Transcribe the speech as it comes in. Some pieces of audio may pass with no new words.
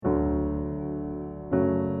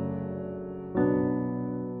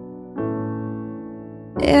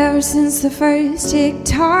Ever since the first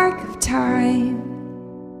tick-tock of time,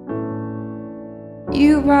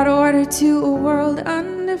 you brought order to a world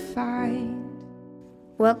undefined.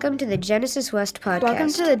 Welcome to the Genesis West Podcast. Welcome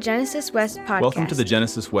to the Genesis West Podcast. Welcome to the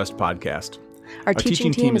Genesis West Podcast. Our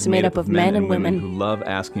teaching team is made up of men and women who love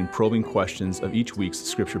asking probing questions of each week's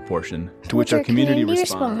scripture portion, to which our community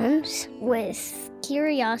responds with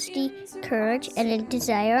curiosity, courage, and a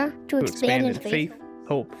desire to expand in faith,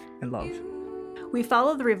 hope, and love. We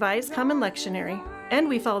follow the Revised Common Lectionary, and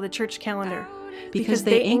we follow the church calendar, because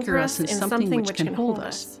they anchor us in something which can hold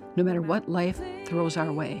us, no matter what life throws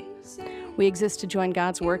our way. We exist to join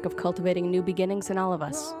God's work of cultivating new beginnings in all of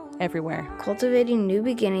us, everywhere. Cultivating new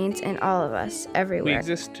beginnings in all of us, everywhere. We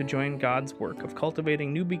exist to join God's work of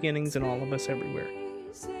cultivating new beginnings in all of us, everywhere.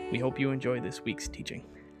 We hope you enjoy this week's teaching.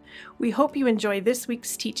 We hope you enjoy this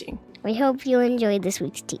week's teaching. We hope you enjoy this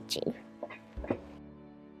week's teaching.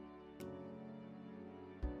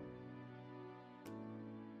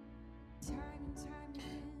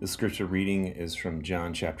 The scripture reading is from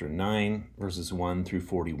John chapter 9, verses 1 through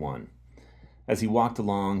 41. As he walked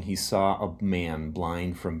along, he saw a man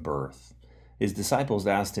blind from birth. His disciples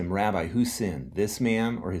asked him, "Rabbi, who sinned, this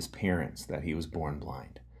man or his parents, that he was born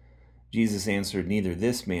blind?" Jesus answered, "Neither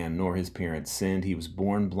this man nor his parents sinned. He was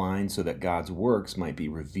born blind so that God's works might be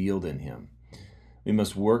revealed in him. We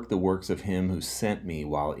must work the works of him who sent me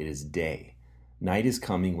while it is day. Night is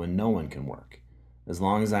coming when no one can work. As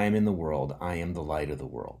long as I am in the world, I am the light of the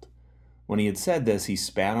world." When he had said this, he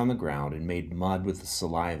spat on the ground and made mud with the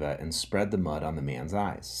saliva and spread the mud on the man's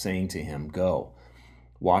eyes, saying to him, "Go,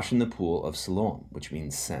 wash in the pool of Siloam," which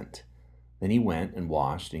means sent. Then he went and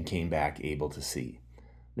washed and came back able to see.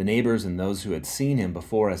 The neighbors and those who had seen him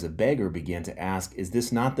before as a beggar began to ask, "Is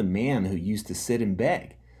this not the man who used to sit and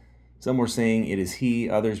beg?" Some were saying, "It is he."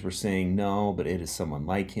 Others were saying, "No, but it is someone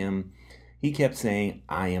like him." He kept saying,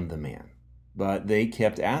 "I am the man." But they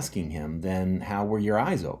kept asking him, "Then how were your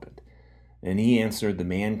eyes opened?" And he answered, "The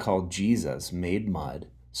man called Jesus made mud,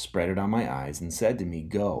 spread it on my eyes, and said to me,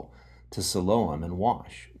 'Go to Siloam and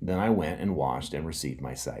wash.' Then I went and washed and received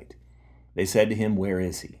my sight." They said to him, "Where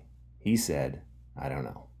is he?" He said, "I don't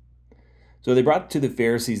know." So they brought to the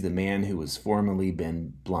Pharisees the man who was formerly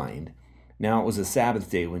been blind. Now it was a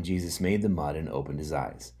Sabbath day when Jesus made the mud and opened his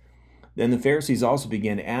eyes. Then the Pharisees also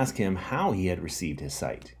began to ask him how he had received his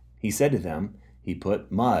sight. He said to them, "He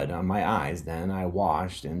put mud on my eyes, then I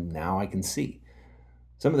washed, and now I can see."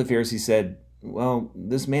 Some of the Pharisees said, "Well,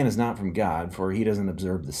 this man is not from God, for he doesn't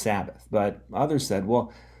observe the Sabbath." But others said,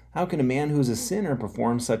 "Well, how can a man who is a sinner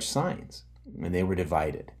perform such signs?" And they were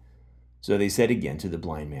divided. So they said again to the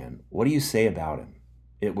blind man, "What do you say about him?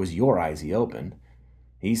 It was your eyes he opened."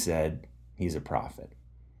 He said, "He's a prophet."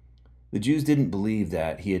 The Jews didn't believe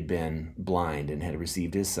that he had been blind and had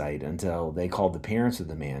received his sight until they called the parents of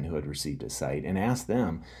the man who had received his sight and asked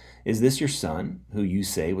them, "Is this your son, who you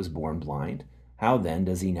say was born blind? How then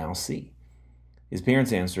does he now see?" His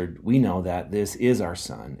parents answered, "We know that this is our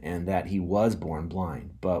son and that he was born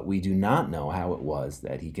blind, but we do not know how it was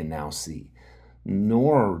that he can now see,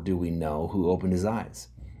 nor do we know who opened his eyes.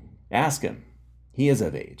 Ask him. He is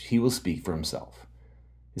of age. He will speak for himself."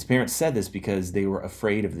 His parents said this because they were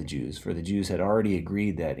afraid of the Jews, for the Jews had already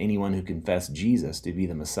agreed that anyone who confessed Jesus to be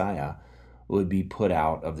the Messiah would be put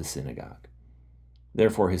out of the synagogue.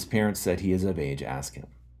 Therefore his parents said, "He is of age, ask him."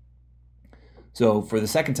 So for the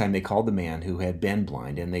second time they called the man who had been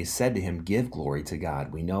blind, and they said to him, "Give glory to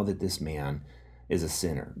God. We know that this man is a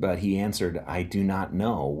sinner." But he answered, "I do not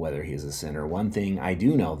know whether he is a sinner. One thing I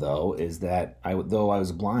do know, though, is that though I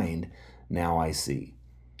was blind, now I see."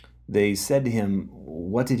 They said to him,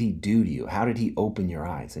 "What did he do to you? How did he open your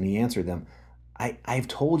eyes?" And he answered them, I've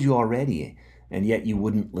told you already, and yet you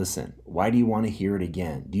wouldn't listen. Why do you want to hear it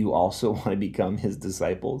again? Do you also want to become his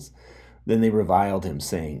disciples?" Then they reviled him,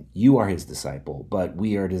 saying, "You are his disciple, but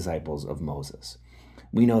we are disciples of Moses.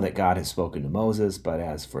 We know that God has spoken to Moses, but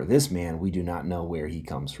as for this man, we do not know where he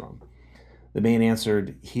comes from." The man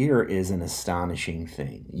answered, "Here is an astonishing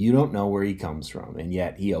thing. You don't know where he comes from, and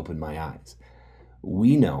yet he opened my eyes.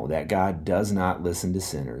 We know that God does not listen to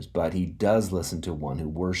sinners, but he does listen to one who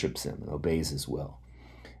worships him and obeys his will.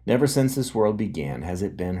 Never since this world began has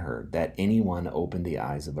it been heard that anyone opened the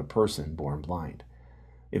eyes of a person born blind.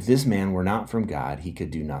 If this man were not from God, he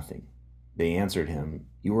could do nothing." They answered him,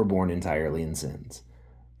 "You were born entirely in sins,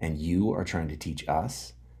 and you are trying to teach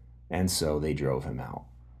us?" And so they drove him out.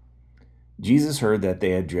 Jesus heard that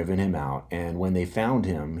they had driven him out, and when they found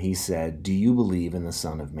him, he said, "Do you believe in the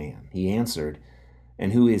Son of Man?" He answered,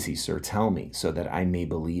 "And who is he, sir? Tell me, so that I may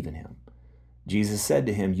believe in him." Jesus said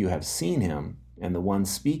to him, "You have seen him, and the one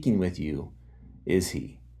speaking with you is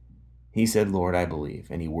he." He said, "Lord, I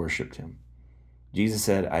believe," and he worshiped him. Jesus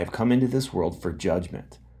said, "I have come into this world for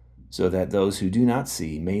judgment, so that those who do not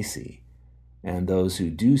see may see, and those who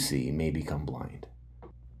do see may become blind."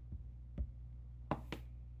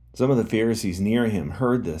 Some of the Pharisees near him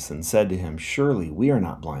heard this and said to him, "Surely we are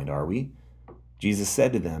not blind, are we?" Jesus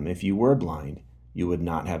said to them, "If you were blind, you would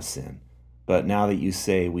not have sin. But now that you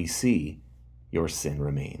say we see, your sin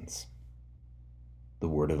remains." The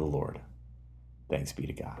word of the Lord. Thanks be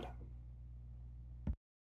to God.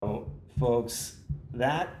 Oh, folks,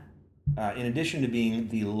 that, in addition to being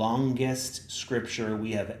the longest scripture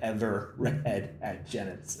we have ever read at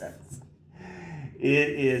Genesis, it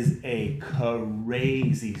is a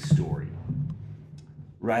crazy story,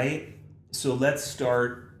 right? So let's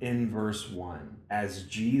start in verse 1. As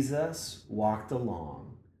Jesus walked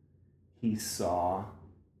along, he saw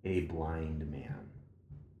a blind man.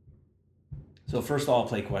 So first all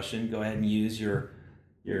play question. Go ahead and use your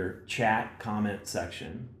chat comment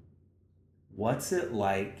section. What's it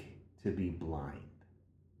like to be blind?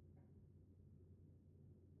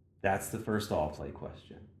 That's the first all play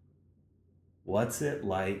question. What's it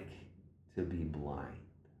like to be blind?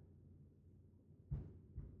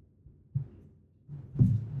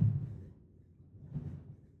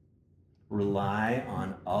 Rely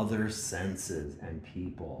on other senses and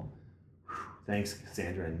people. Thanks,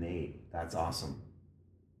 Cassandra and Nate. That's awesome.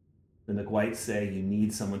 The McWhites say you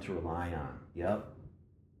need someone to rely on. Yep.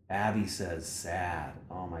 Abby says sad.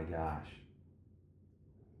 Oh my gosh.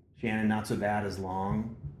 Shannon, not so bad as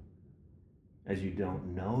long as you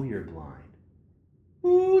don't know you're blind.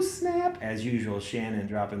 Ooh, snap. As usual, Shannon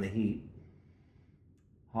dropping the heat.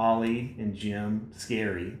 Holly and Jim,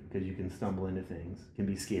 scary, because you can stumble into things. Can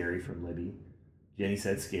be scary from Libby. Jenny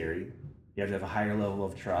said scary. You have to have a higher level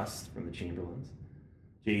of trust from the Chamberlains.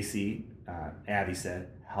 JC, Abby said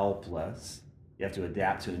helpless. You have to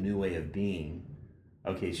adapt to a new way of being.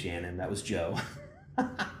 Okay, Shannon, that was Joe.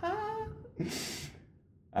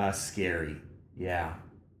 Scary, yeah.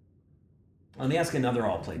 Let me ask another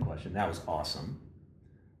all-play question. That was awesome.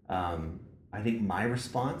 I think my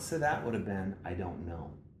response to that would have been, I don't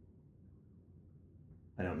know.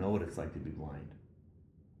 I don't know what it's like to be blind.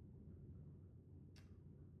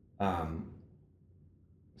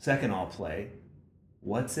 Second all play,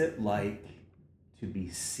 what's it like to be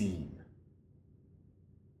seen?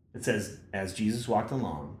 It says, as Jesus walked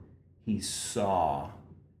along, he saw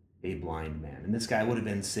a blind man. And this guy would have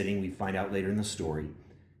been sitting, we find out later in the story,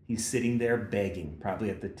 he's sitting there begging, probably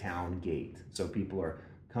at the town gate. So people are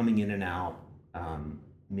coming in and out.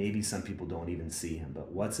 Maybe some people don't even see him,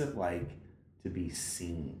 but what's it like to be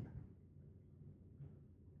seen?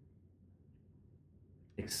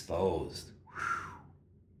 Exposed. Whew.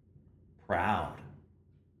 Proud.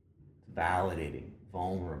 Validating.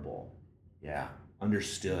 Vulnerable. Yeah.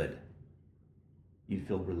 Understood. You'd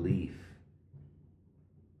feel relief.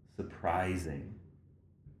 Surprising.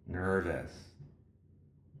 Nervous.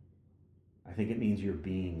 I think it means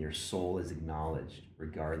your soul is acknowledged,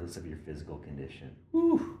 regardless of your physical condition.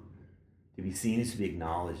 Whew. To be seen is to be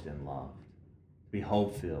acknowledged and loved. To be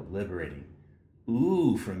hope-filled, liberating.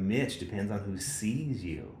 Ooh, from Mitch, depends on who sees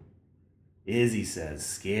you. Izzy says,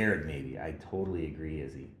 scared maybe. I totally agree,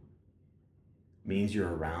 Izzy. Means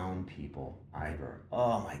you're around people. Ivor.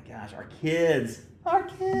 Oh my gosh, our kids.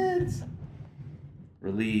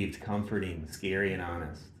 Relieved, comforting, scary and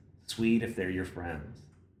honest. Sweet if they're your friends.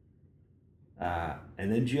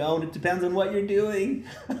 And then Joan, it depends on what you're doing.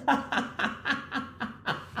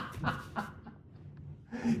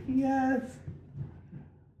 Yes.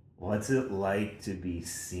 What's it like to be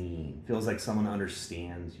seen? Feels like someone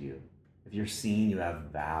understands you. If you're seen, you have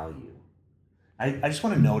value. I just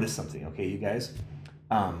want to notice something, okay, you guys?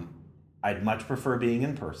 I'd much prefer being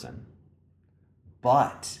in person,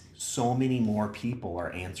 but so many more people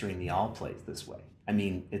are answering the all plays this way. I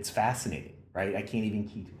mean, it's fascinating, right? I can't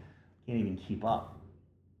even keep up.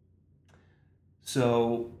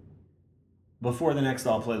 So before the next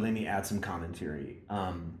all play, let me add some commentary.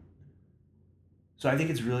 So I think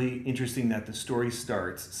it's really interesting that the story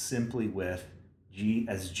starts simply with,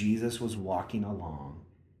 as Jesus was walking along,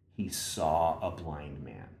 he saw a blind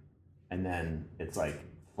man. And then it's like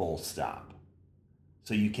full stop.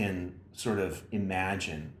 So you can sort of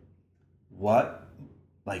imagine what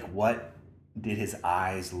did his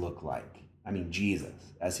eyes look like? I mean,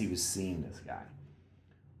 Jesus, as he was seeing this guy.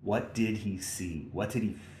 What did he see? What did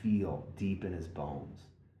he feel deep in his bones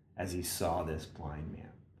as he saw this blind man?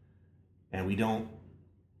 And we don't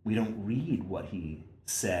read what he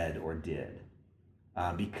said or did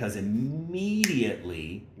because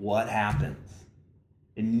immediately what happens?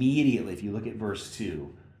 Immediately, if you look at verse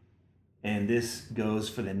 2, And this goes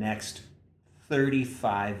for the next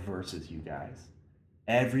 35 verses, you guys.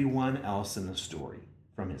 Everyone else in the story,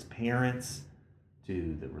 from his parents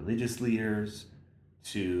to the religious leaders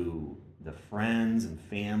to the friends and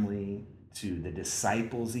family to the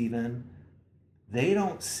disciples even, they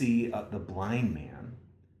don't see the blind man.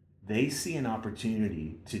 They see an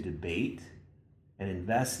opportunity to debate and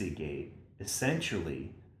investigate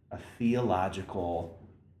essentially a theological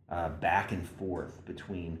back and forth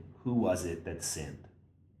between who was it that sinned,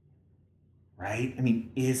 right? I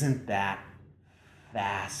mean, isn't that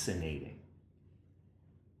fascinating?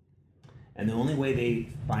 And the only way they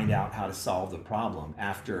find out how to solve the problem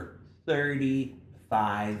after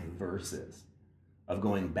 35 verses of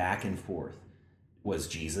going back and forth, was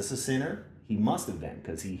Jesus a sinner? He must have been,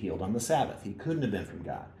 because he healed on the Sabbath. He couldn't have been from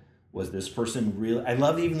God. Was this person real? I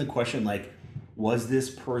love even the question, like, was this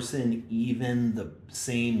person even the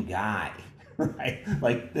same guy? Right?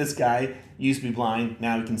 Like, this guy used to be blind,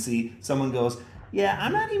 now he can see. Someone goes, yeah,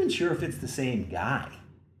 I'm not even sure if it's the same guy.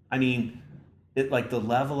 I mean, like the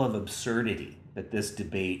level of absurdity that this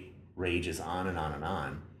debate rages on and on and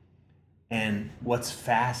on. And what's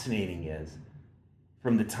fascinating is,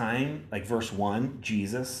 from the time, like verse 1,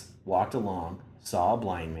 Jesus walked along, saw a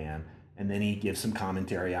blind man, and then he gives some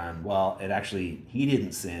commentary on, well, he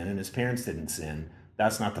didn't sin and his parents didn't sin.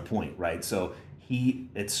 That's not the point, right? So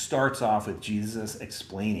it starts off with Jesus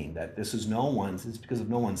explaining that it's because of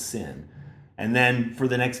no one's sin. And then for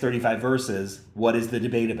the next 35 verses, what is the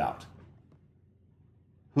debate about?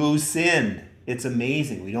 Who sinned? It's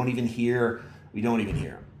amazing. We don't even hear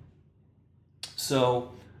him.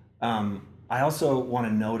 So I also want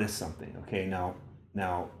to notice something. Okay,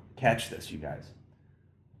 now catch this, you guys.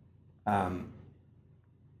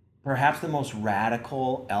 Perhaps the most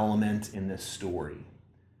radical element in this story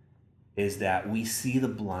is that we see the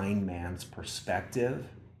blind man's perspective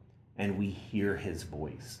and we hear his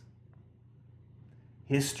voice.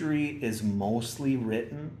 History is mostly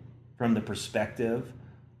written from the perspective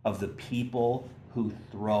of the people who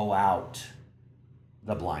throw out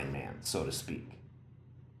the blind man, so to speak.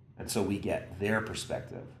 And so we get their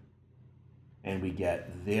perspective and we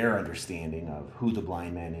get their understanding of who the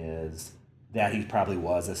blind man is, that he probably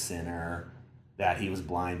was a sinner, that he was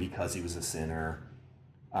blind because he was a sinner,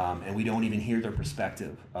 and we don't even hear their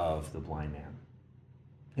perspective of the blind man.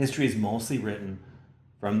 History is mostly written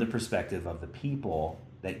from the perspective of the people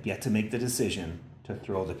that get to make the decision to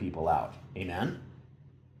throw the people out. Amen?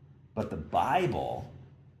 But the Bible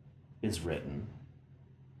is written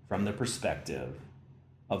from the perspective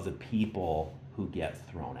of the people who get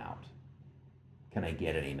thrown out. Can I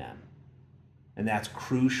get an amen? And that's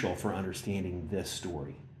crucial for understanding this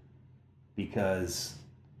story, because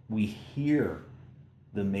we hear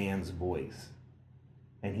the man's voice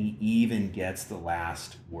and he even gets the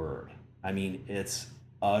last word. I mean, it's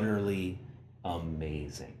utterly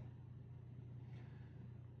amazing.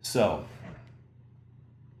 So,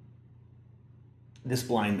 this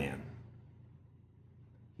blind man,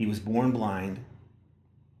 he was born blind,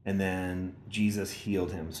 and then Jesus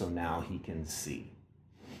healed him, so now he can see.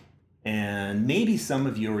 And maybe some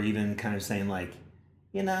of you are even kind of saying, like,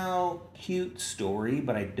 cute story,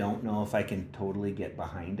 but I don't know if I can totally get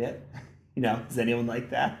behind it. Is anyone like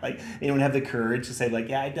that? Like, anyone have the courage to say, like,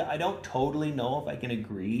 yeah, I don't totally know if I can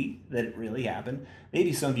agree that it really happened?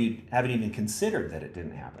 Maybe some of you haven't even considered that it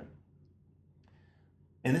didn't happen.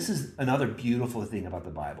 And this is another beautiful thing about the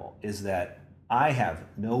Bible, is that I have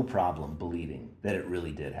no problem believing that it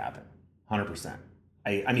really did happen, 100%.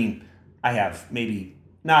 I mean, I have maybe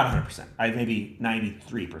not 100%. I have maybe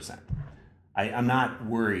 93%. I'm not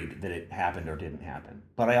worried that it happened or didn't happen.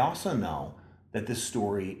 But I also know that this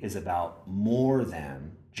story is about more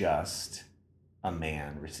than just a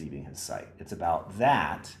man receiving his sight. It's about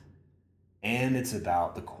that, and it's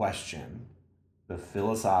about the question, the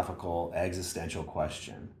philosophical, existential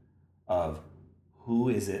question of who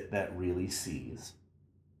is it that really sees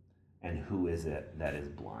and who is it that is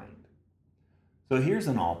blind. So here's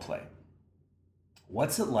an all play.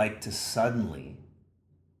 What's it like to suddenly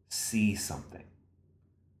see something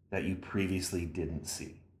that you previously didn't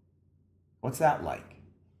see? What's that like?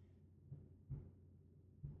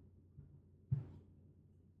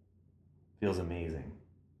 Feels amazing,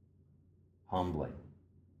 humbling,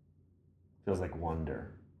 feels like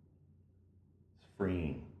wonder, it's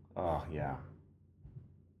freeing. Oh yeah.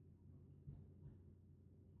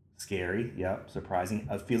 Scary, yep, surprising.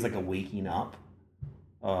 It feels like a waking up.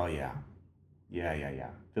 Oh yeah. Yeah.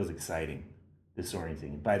 Feels exciting,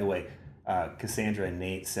 disorienting. By the way, Cassandra and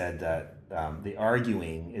Nate said that the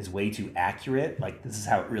arguing is way too accurate. Like, this is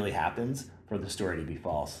how it really happens for the story to be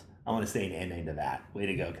false. I want to say an ending to that. Way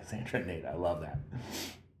to go, Cassandra and Nate. I love that.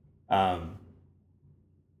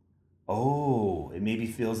 It maybe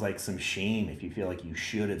feels like some shame if you feel like you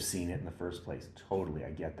should have seen it in the first place. Totally,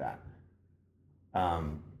 I get that.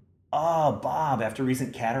 Bob, after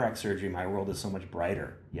recent cataract surgery, my world is so much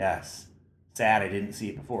brighter. Yes. Sad I didn't see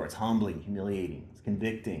it before. It's humbling, humiliating, it's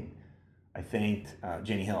convicting. I thanked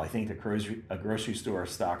Jenny Hill. I thanked a grocery store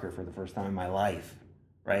stalker for the first time in my life,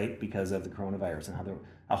 right? Because of the coronavirus and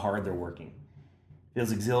how hard they're working.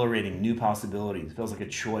 Feels exhilarating, new possibilities. Feels like a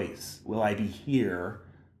choice. Will I be here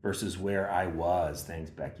versus where I was? Thanks,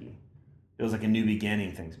 Becky. Feels like a new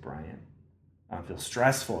beginning. Thanks, Brian. Feels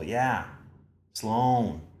stressful. Yeah.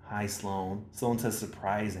 Sloan. Hi, Sloan. Sloan says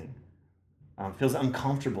surprising. Feels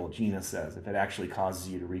uncomfortable, Gina says, if it actually causes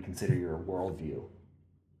you to reconsider your worldview.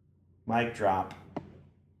 Mic drop.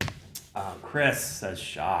 Chris says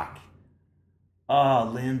shock.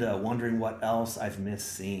 Linda, wondering what else I've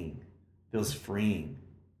missed seeing. Feels freeing.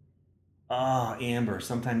 Amber,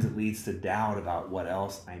 sometimes it leads to doubt about what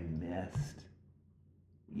else I missed.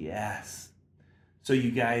 Yes. So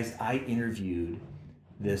you guys, I interviewed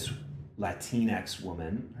this Latinx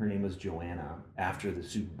woman. Her name was Joanna after the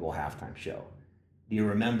Super Bowl halftime show. Do you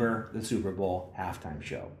remember the Super Bowl halftime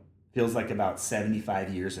show? Feels like about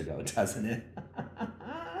 75 years ago, doesn't it?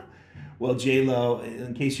 Well, J-Lo,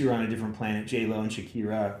 in case you were on a different planet, J-Lo and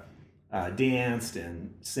Shakira danced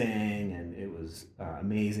and sang, and it was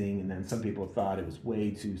amazing. And then some people thought it was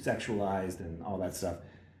way too sexualized and all that stuff.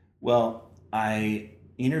 Well, I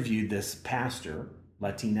interviewed this pastor,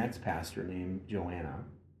 Latinx pastor named Joanna,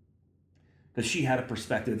 because she had a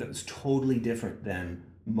perspective that was totally different than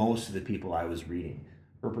most of the people I was reading.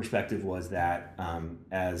 Her perspective was that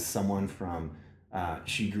as someone from,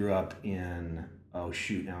 she grew up in,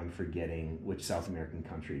 now I'm forgetting which South American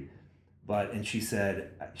country. And she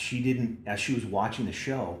said she didn't, as she was watching the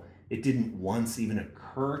show, it didn't once even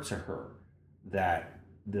occur to her that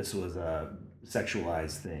this was a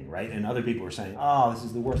sexualized thing, right? And other people were saying, this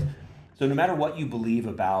is the worst. So no matter what you believe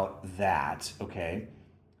about that, okay,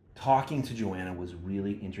 talking to Joanna was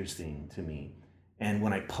really interesting to me. And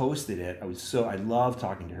when I posted it, I love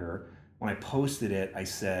talking to her. When I posted it, I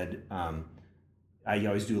said, I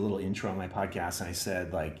always do a little intro on my podcast, and I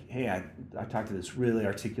said, like, hey, I talked to this really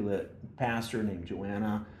articulate pastor named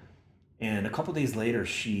Joanna. And a couple days later,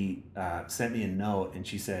 she sent me a note, and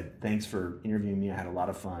she said, thanks for interviewing me. I had a lot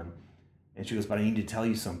of fun. And she goes, but I need to tell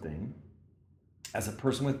you something. As a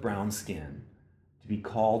person with brown skin, to be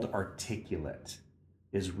called articulate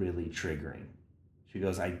is really triggering. She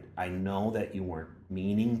goes, I know that you weren't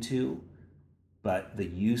meaning to, but the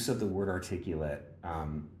use of the word articulate,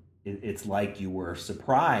 it's like you were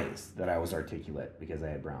surprised that I was articulate because I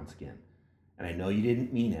had brown skin. And I know you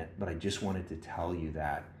didn't mean it, but I just wanted to tell you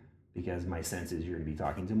that because my sense is you're going to be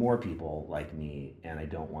talking to more people like me, and I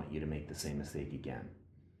don't want you to make the same mistake again.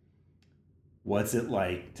 What's it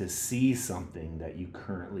like to see something that you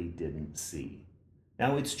currently didn't see?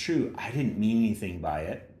 Now, it's true, I didn't mean anything by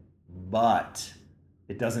it, but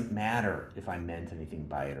it doesn't matter if I meant anything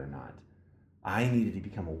by it or not. I needed to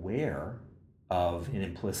become aware of an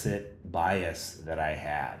implicit bias that I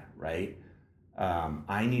had, right?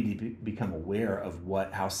 I needed to become aware of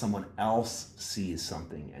how someone else sees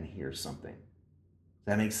something and hears something. Does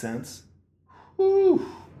that make sense? Whew.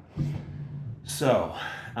 So,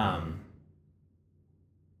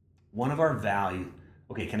 one of our values,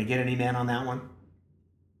 okay, can I get an amen on that one?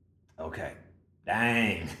 Okay,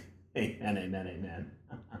 dang, amen.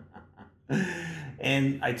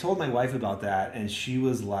 And I told my wife about that, and she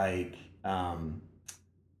was like,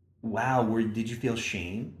 wow, did you feel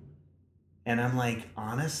shame? And I'm like,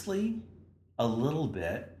 honestly, a little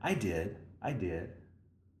bit. I did.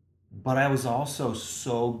 But I was also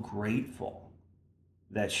so grateful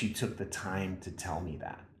that she took the time to tell me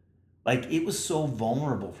that. Like, it was so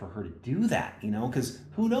vulnerable for her to do that, because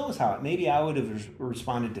who knows maybe I would have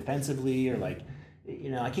responded defensively or like,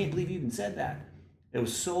 I can't believe you even said that. It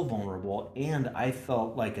was so vulnerable, and I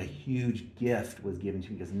felt like a huge gift was given to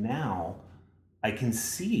me because now I can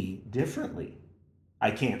see differently. I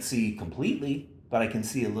can't see completely, but I can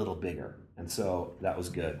see a little bigger, and so that was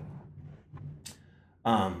good.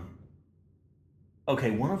 Okay,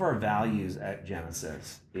 one of our values at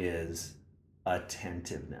Genesis is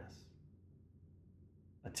attentiveness.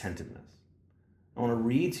 I want to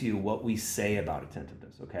read to you what we say about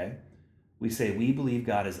attentiveness, okay? We say, we believe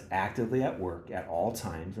God is actively at work at all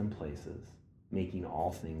times and places, making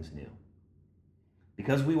all things new.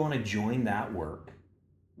 Because we want to join that work,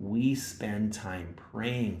 we spend time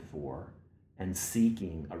praying for and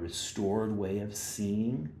seeking a restored way of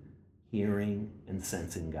seeing, hearing, and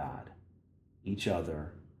sensing God, each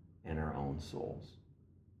other, and our own souls.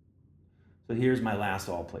 So here's my last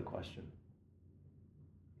all play question.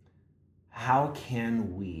 How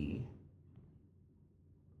can we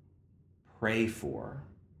pray for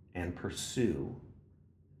and pursue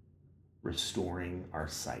restoring our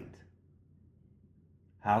sight?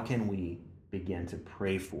 How can we begin to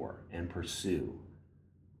pray for and pursue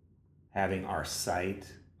having our sight,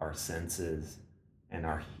 our senses, and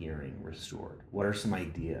our hearing restored? What are some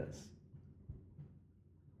ideas?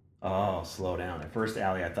 Oh, slow down. At first,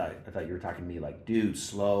 Allie, I thought you were talking to me like, dude,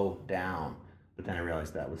 slow down. But then I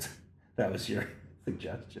realized that was your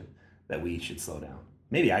suggestion, that we should slow down.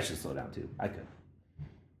 Maybe I should slow down too. I could.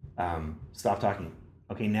 Stop talking.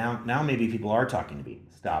 Okay, now maybe people are talking to me.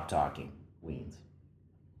 Stop talking, Weens.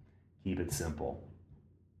 Keep it simple.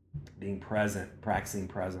 Being present, practicing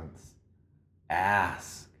presence.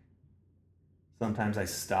 Ask. Sometimes I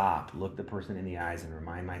stop, look the person in the eyes, and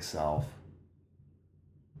remind myself,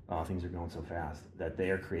 oh, things are going so fast, that they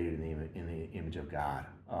are created in the image of God.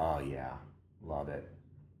 Oh yeah, love it.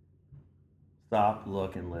 Stop,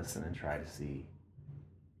 look, and listen, and try to see.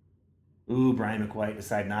 Ooh, Brian McWhite,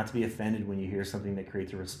 decide not to be offended when you hear something that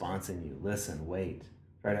creates a response in you. Listen, wait.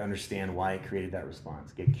 Try to understand why it created that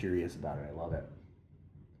response. Get curious about it. I love it.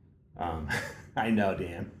 I know,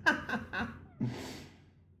 Dan.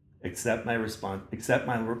 Accept my response. Accept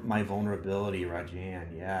my vulnerability,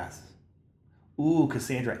 Rajan. Yes. Ooh,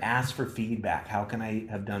 Cassandra, ask for feedback. How can I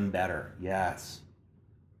have done better? Yes.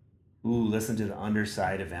 Ooh, listen to the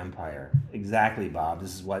underside of empire. Exactly, Bob.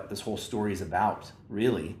 This is what this whole story is about,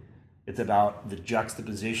 really. It's about the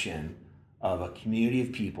juxtaposition of a community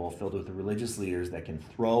of people filled with religious leaders that can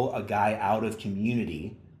throw a guy out of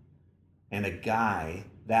community, and that guy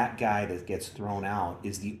that gets thrown out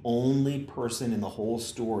is the only person in the whole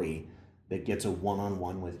story that gets a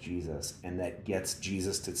one-on-one with Jesus, and that gets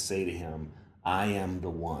Jesus to say to him, I am the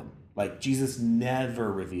one. Like, Jesus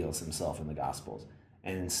never reveals himself in the Gospels,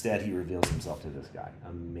 and instead he reveals himself to this guy.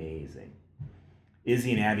 Amazing.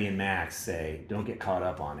 Izzy and Abby and Max say, don't get caught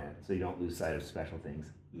up on it so you don't lose sight of special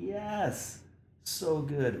things. Yes, so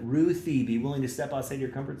good. Ruthie, be willing to step outside your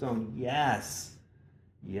comfort zone. Yes.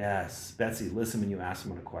 Betsy, listen when you ask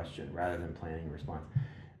someone a question rather than planning a response.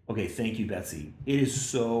 Okay, thank you, Betsy. It is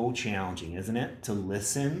so challenging, isn't it, to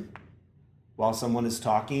listen while someone is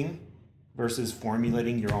talking versus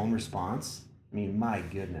formulating your own response? I mean, my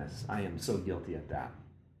goodness, I am so guilty at that.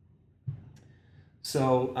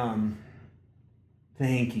 So,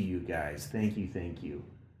 thank you, you guys. Thank you.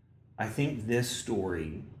 I think this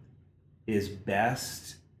story is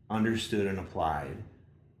best understood and applied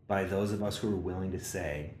by those of us who are willing to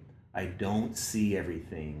say, I don't see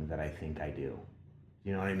everything that I think I do.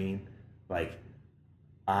 You know what I mean? Like,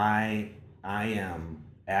 I am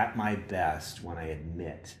at my best when I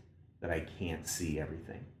admit that I can't see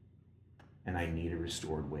everything, and I need a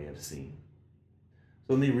restored way of seeing.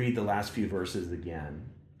 So let me read the last few verses again,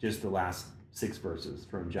 just the last 6 verses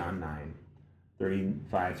from John 9,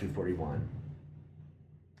 35 through 41.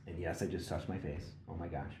 And yes, I just touched my face. Oh my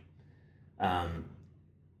gosh.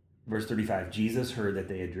 Verse 35, Jesus heard that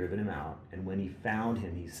they had driven him out, and when he found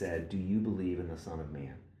him, he said, do you believe in the Son of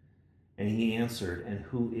Man? And he answered, and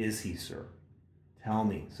who is he, sir? Tell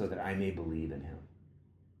me, so that I may believe in him.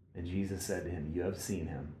 And Jesus said to him, you have seen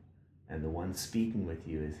him, and the one speaking with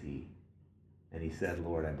you is he. And he said,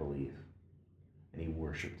 Lord, I believe. And he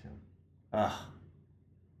worshiped him.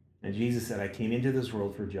 And Jesus said, I came into this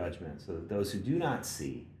world for judgment, so that those who do not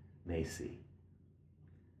see may see,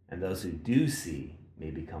 and those who do see may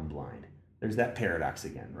become blind. There's that paradox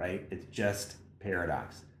again, right? It's just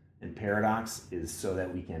paradox. And paradox is so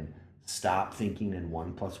that we can stop thinking in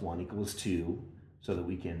 1 + 1 = 2, so that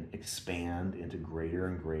we can expand into greater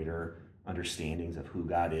and greater understandings of who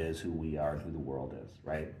God is, who we are, and who the world is,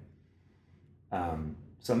 right?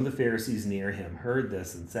 Some of the Pharisees near him heard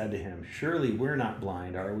this and said to him, surely we're not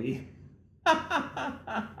blind, are we?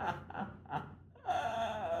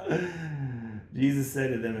 Jesus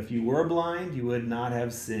said to them, if you were blind, you would not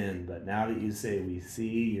have sinned, but now that you say we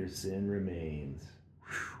see, your sin remains.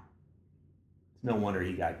 Whew. It's no wonder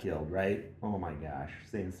he got killed, right? Oh my gosh,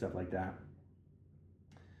 saying stuff like that.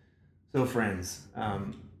 So friends,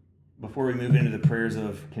 before we move into the prayers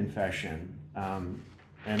of confession,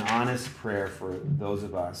 an honest prayer for those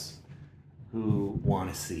of us who want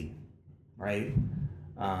to see, right?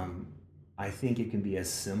 I think it can be as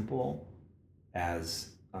simple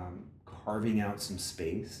as carving out some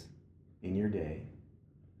space in your day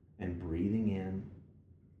and breathing in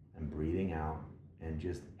and breathing out and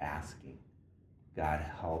just asking, God,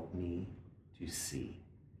 help me to see.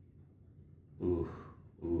 Ooh.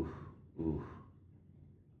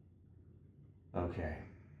 Okay.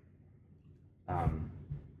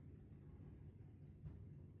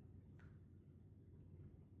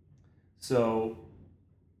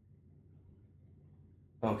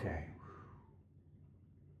 Okay.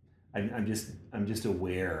 I'm just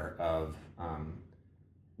aware of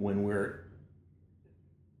when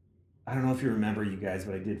I don't know if you remember, you guys,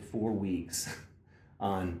 but I did 4 weeks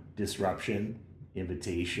on disruption,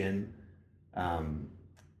 invitation,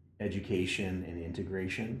 education, and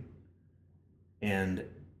integration. And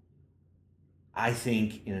I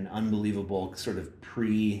think in an unbelievable sort of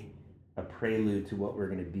a prelude to what we're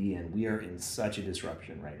going to be in, we are in such a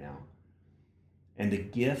disruption right now. And the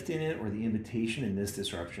gift in it, or the invitation in this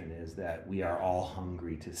disruption, is that we are all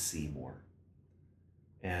hungry to see more.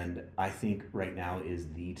 And I think right now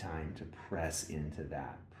is the time to press into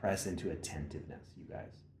that, press into attentiveness, you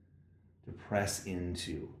guys, to press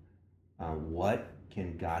into what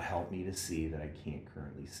can God help me to see that I can't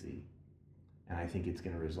currently see. And I think it's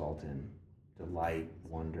going to result in delight,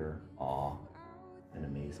 wonder, awe, and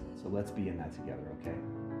amazement. So let's be in that together, okay?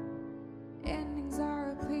 Endings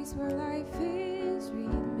are a place where life is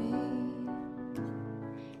remade.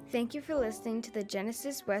 Thank you for listening to the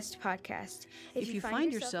Genesis West podcast. If you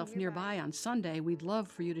find yourself nearby on Sunday, we'd love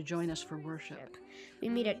for you to join us for worship. We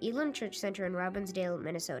meet at Elam Church Center in Robbinsdale,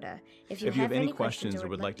 Minnesota. If you have any questions or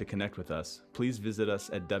would like to connect with us, please visit us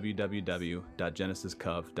at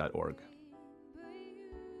www.genesiscov.org.